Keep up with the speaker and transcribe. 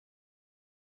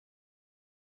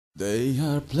They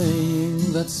are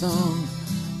playing that song,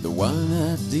 the one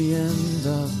at the end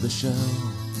of the show.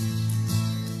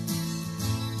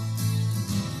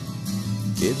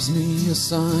 Gives me a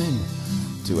sign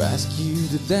to ask you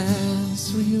to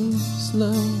dance real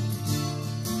slow.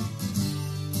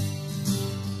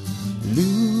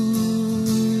 Louise,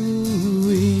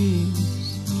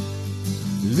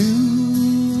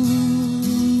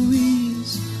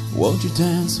 won't you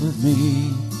dance with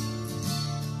me?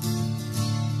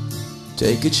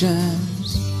 Take a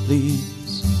chance,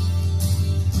 please.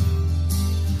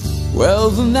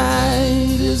 Well, the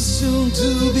night is soon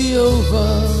to be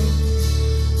over,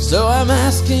 so I'm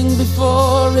asking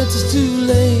before it's too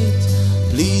late.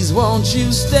 Please won't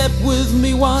you step with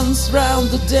me once round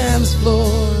the dance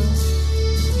floor,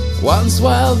 once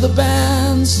while the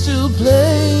band still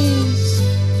plays.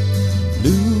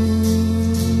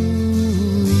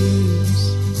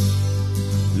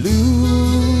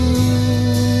 Louise,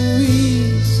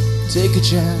 take a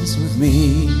chance with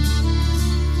me.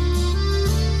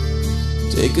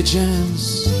 Take a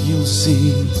chance, you'll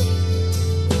see.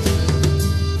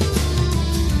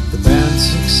 The band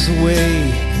ticks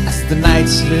away as the night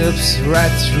slips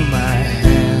right through my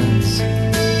hands.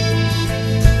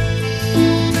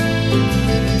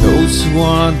 Those who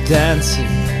aren't dancing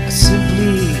are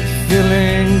simply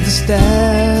filling the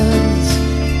stands.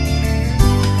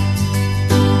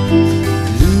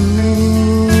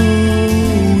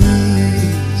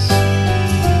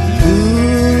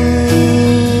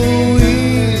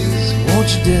 Louise, won't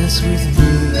you dance with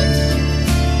me?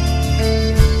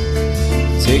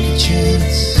 Take a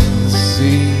chance and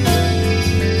see.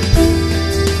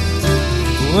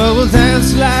 Well, we'll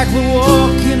dance like we're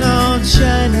walking on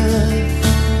China,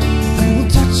 and we'll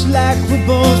touch like we're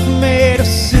both made of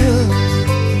silk,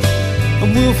 and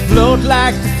we'll float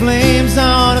like the flames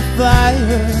on a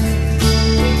fire,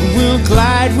 and we'll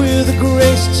glide with a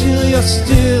grace till you're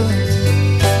still.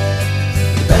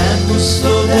 The band will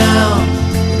slow down,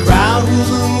 the crowd will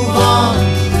move on,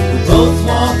 we'll both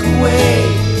walk away,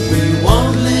 we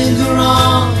won't linger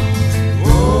on. Oh,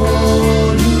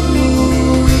 Louise,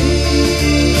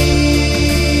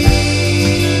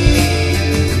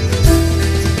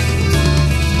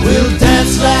 we'll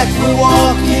dance like we're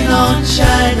walking on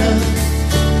China,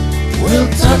 we'll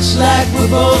touch like we're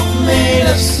both made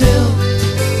of silk,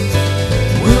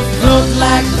 we'll float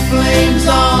like the flames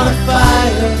on a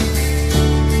fire,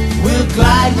 we'll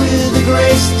glide with a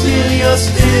grace till you're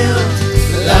still.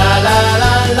 La la la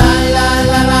la la la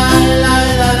la la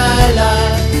la la la.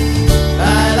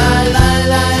 La la la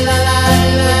la la la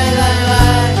la la la.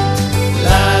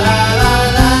 La la la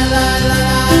la la la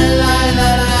la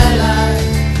la la.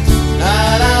 La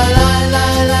la la la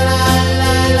la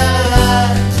la la la.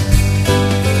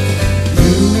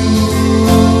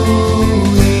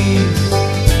 Louise,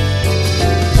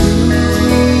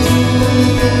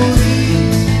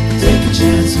 take a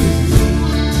chance with me.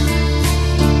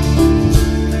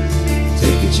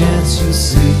 Take a chance, you'll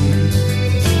see.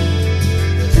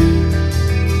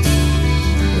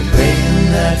 We're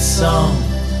playing that song,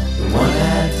 the one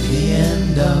at the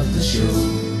end of the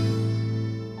show.